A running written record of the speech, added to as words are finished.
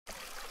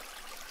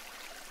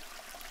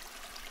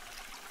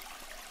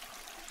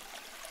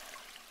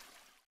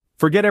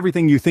Forget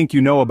everything you think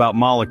you know about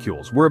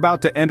molecules. We're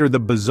about to enter the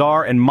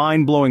bizarre and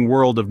mind-blowing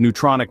world of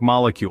neutronic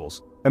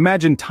molecules.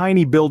 Imagine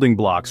tiny building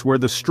blocks where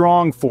the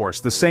strong force,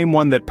 the same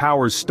one that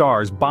powers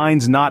stars,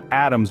 binds not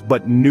atoms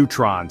but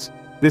neutrons.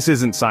 This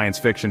isn't science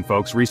fiction,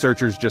 folks.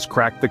 Researchers just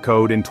cracked the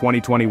code in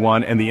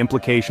 2021 and the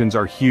implications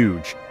are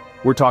huge.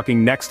 We're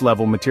talking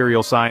next-level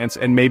material science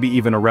and maybe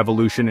even a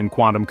revolution in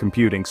quantum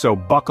computing, so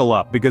buckle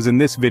up, because in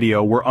this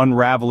video we're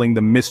unraveling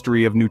the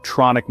mystery of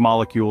neutronic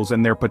molecules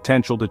and their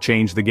potential to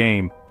change the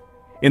game.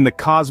 In the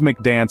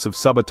cosmic dance of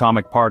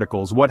subatomic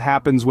particles, what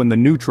happens when the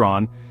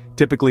neutron,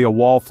 typically a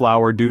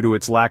wallflower due to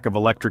its lack of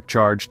electric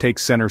charge,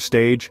 takes center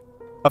stage?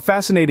 A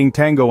fascinating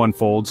tango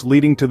unfolds,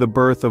 leading to the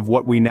birth of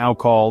what we now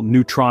call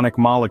neutronic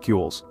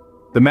molecules.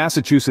 The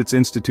Massachusetts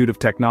Institute of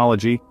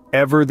Technology,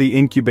 ever the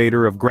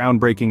incubator of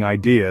groundbreaking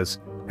ideas,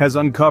 has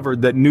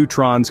uncovered that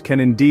neutrons can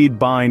indeed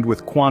bind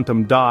with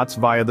quantum dots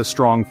via the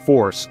strong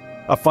force,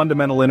 a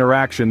fundamental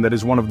interaction that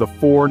is one of the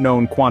 4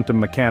 known quantum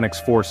mechanics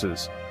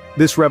forces.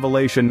 This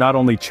revelation not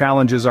only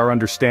challenges our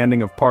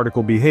understanding of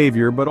particle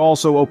behavior but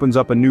also opens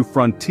up a new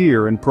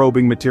frontier in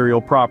probing material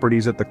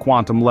properties at the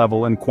quantum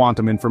level and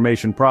quantum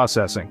information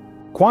processing.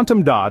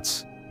 Quantum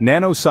dots,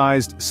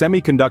 nano-sized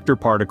semiconductor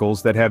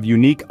particles that have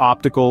unique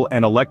optical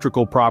and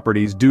electrical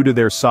properties due to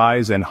their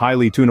size and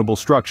highly tunable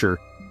structure,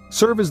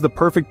 serve as the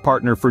perfect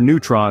partner for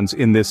neutrons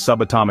in this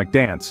subatomic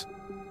dance.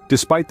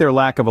 Despite their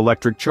lack of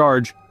electric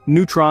charge,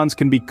 neutrons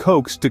can be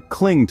coaxed to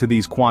cling to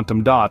these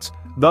quantum dots,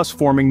 thus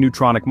forming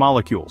neutronic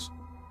molecules.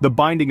 The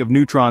binding of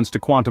neutrons to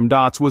quantum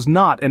dots was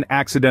not an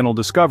accidental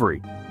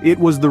discovery. It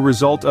was the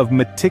result of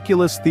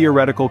meticulous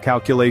theoretical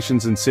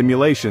calculations and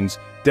simulations,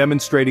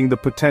 demonstrating the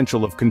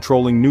potential of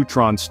controlling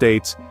neutron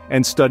states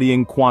and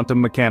studying quantum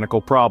mechanical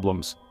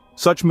problems.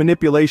 Such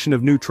manipulation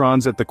of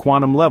neutrons at the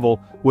quantum level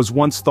was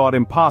once thought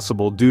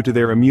impossible due to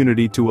their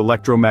immunity to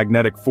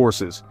electromagnetic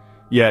forces.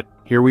 Yet,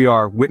 here we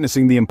are,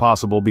 witnessing the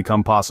impossible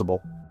become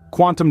possible.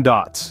 Quantum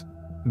dots.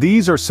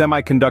 These are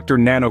semiconductor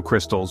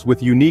nanocrystals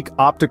with unique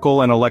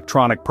optical and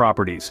electronic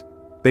properties.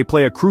 They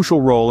play a crucial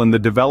role in the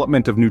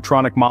development of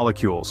neutronic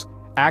molecules,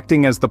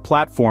 acting as the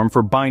platform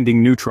for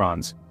binding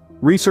neutrons.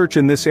 Research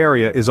in this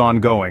area is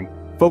ongoing,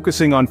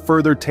 focusing on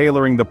further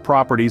tailoring the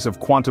properties of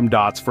quantum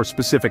dots for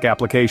specific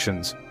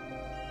applications.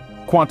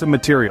 Quantum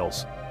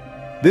materials.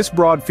 This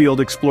broad field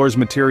explores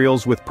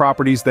materials with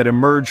properties that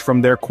emerge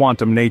from their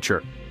quantum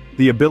nature.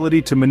 The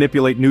ability to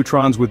manipulate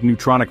neutrons with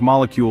neutronic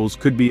molecules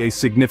could be a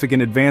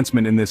significant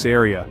advancement in this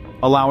area,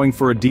 allowing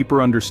for a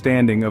deeper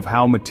understanding of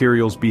how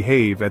materials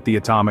behave at the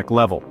atomic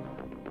level.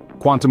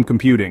 Quantum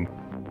computing.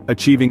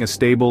 Achieving a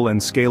stable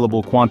and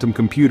scalable quantum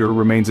computer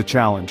remains a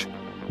challenge.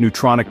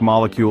 Neutronic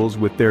molecules,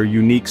 with their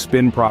unique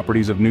spin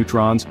properties of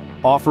neutrons,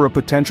 offer a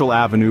potential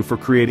avenue for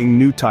creating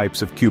new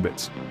types of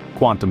qubits.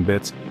 Quantum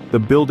bits, the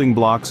building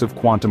blocks of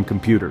quantum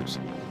computers.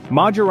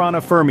 Majorana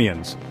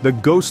fermions, the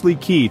ghostly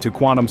key to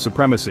quantum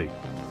supremacy.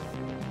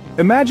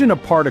 Imagine a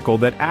particle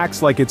that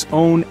acts like its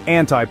own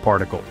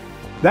antiparticle.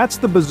 That's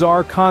the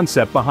bizarre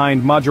concept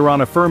behind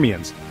Majorana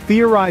fermions,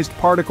 theorized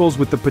particles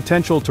with the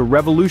potential to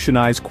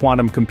revolutionize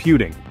quantum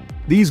computing.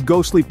 These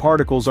ghostly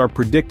particles are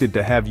predicted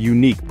to have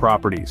unique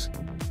properties.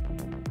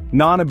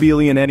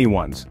 Non-abelian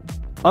anyones.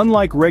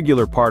 Unlike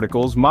regular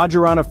particles,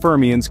 Majorana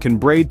fermions can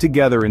braid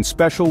together in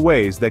special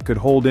ways that could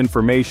hold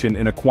information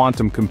in a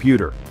quantum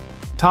computer.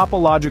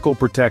 Topological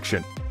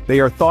protection. They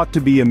are thought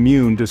to be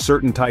immune to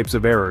certain types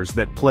of errors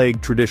that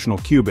plague traditional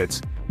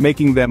qubits,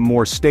 making them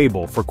more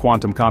stable for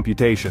quantum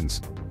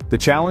computations. The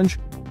challenge?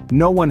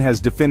 No one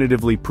has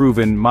definitively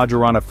proven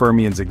Majorana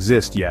fermions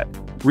exist yet.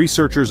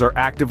 Researchers are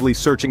actively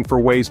searching for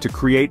ways to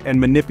create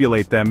and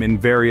manipulate them in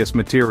various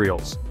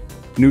materials.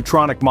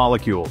 Neutronic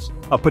molecules,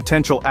 a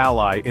potential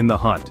ally in the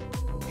hunt.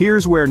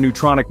 Here's where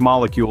neutronic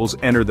molecules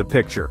enter the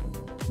picture.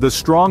 The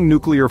strong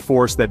nuclear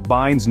force that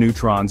binds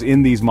neutrons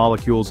in these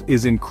molecules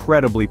is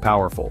incredibly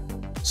powerful.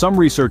 Some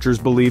researchers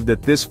believe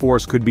that this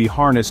force could be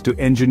harnessed to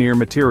engineer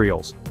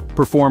materials,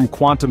 perform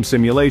quantum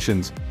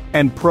simulations,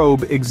 and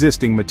probe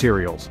existing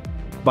materials.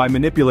 By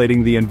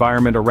manipulating the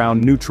environment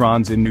around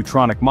neutrons in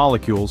neutronic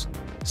molecules,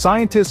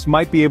 scientists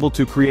might be able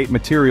to create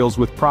materials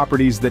with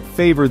properties that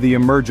favor the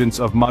emergence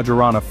of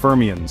Majorana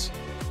fermions.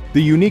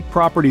 The unique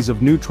properties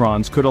of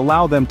neutrons could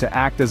allow them to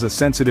act as a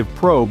sensitive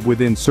probe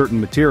within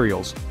certain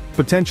materials,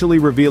 potentially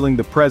revealing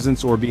the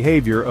presence or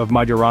behavior of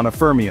Majorana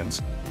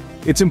fermions.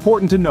 It's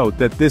important to note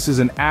that this is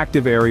an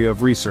active area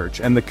of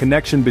research and the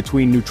connection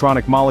between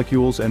neutronic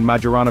molecules and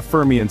Majorana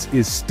fermions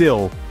is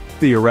still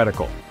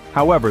theoretical.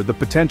 However, the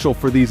potential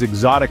for these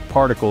exotic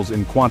particles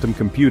in quantum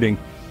computing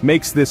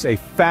makes this a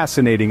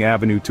fascinating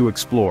avenue to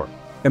explore.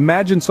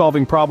 Imagine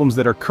solving problems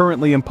that are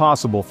currently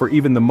impossible for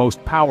even the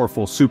most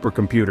powerful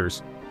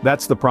supercomputers.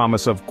 That's the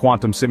promise of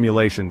quantum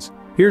simulations.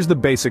 Here's the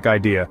basic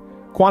idea.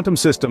 Quantum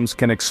systems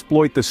can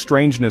exploit the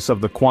strangeness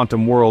of the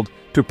quantum world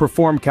to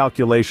perform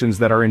calculations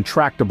that are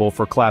intractable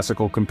for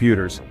classical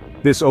computers.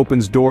 This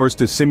opens doors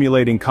to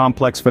simulating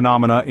complex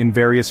phenomena in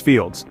various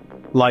fields,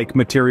 like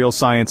material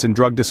science and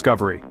drug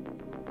discovery.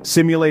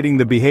 Simulating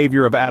the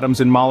behavior of atoms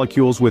and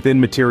molecules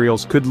within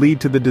materials could lead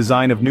to the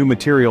design of new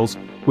materials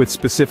with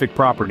specific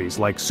properties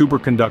like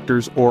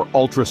superconductors or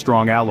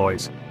ultra-strong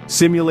alloys.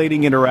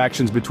 Simulating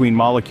interactions between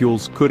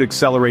molecules could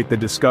accelerate the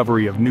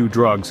discovery of new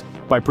drugs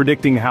by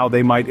predicting how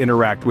they might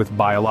interact with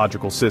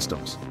biological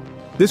systems.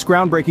 This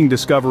groundbreaking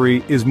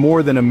discovery is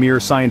more than a mere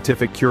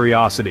scientific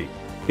curiosity.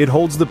 It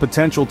holds the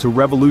potential to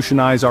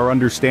revolutionize our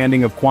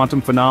understanding of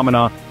quantum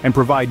phenomena and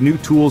provide new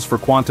tools for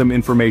quantum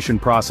information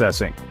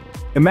processing.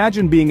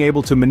 Imagine being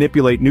able to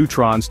manipulate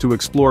neutrons to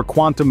explore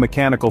quantum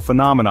mechanical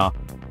phenomena,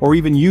 or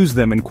even use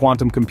them in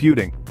quantum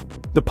computing.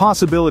 The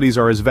possibilities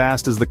are as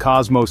vast as the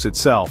cosmos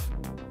itself.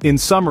 In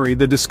summary,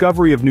 the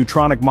discovery of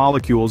neutronic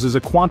molecules is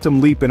a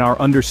quantum leap in our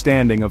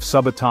understanding of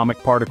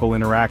subatomic particle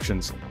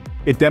interactions.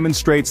 It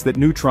demonstrates that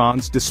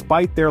neutrons,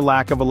 despite their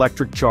lack of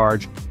electric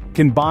charge,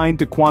 can bind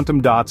to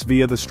quantum dots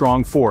via the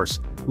strong force,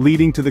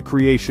 leading to the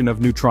creation of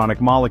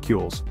neutronic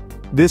molecules.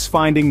 This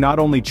finding not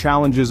only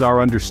challenges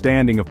our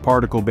understanding of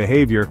particle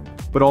behavior,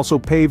 but also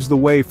paves the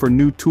way for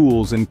new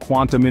tools in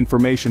quantum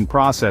information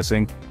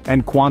processing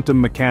and quantum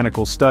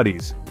mechanical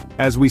studies.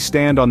 As we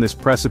stand on this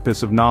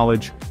precipice of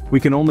knowledge, we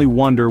can only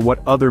wonder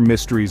what other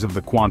mysteries of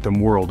the quantum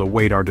world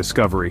await our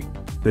discovery.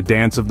 The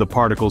dance of the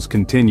particles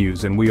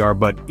continues, and we are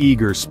but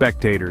eager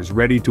spectators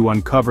ready to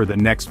uncover the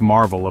next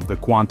marvel of the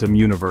quantum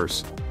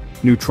universe.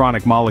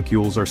 Neutronic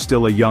molecules are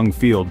still a young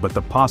field, but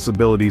the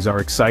possibilities are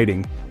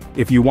exciting.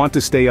 If you want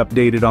to stay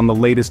updated on the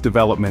latest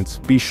developments,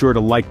 be sure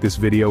to like this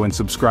video and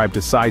subscribe to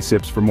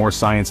SciSips for more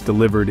science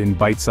delivered in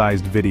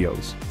bite-sized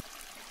videos.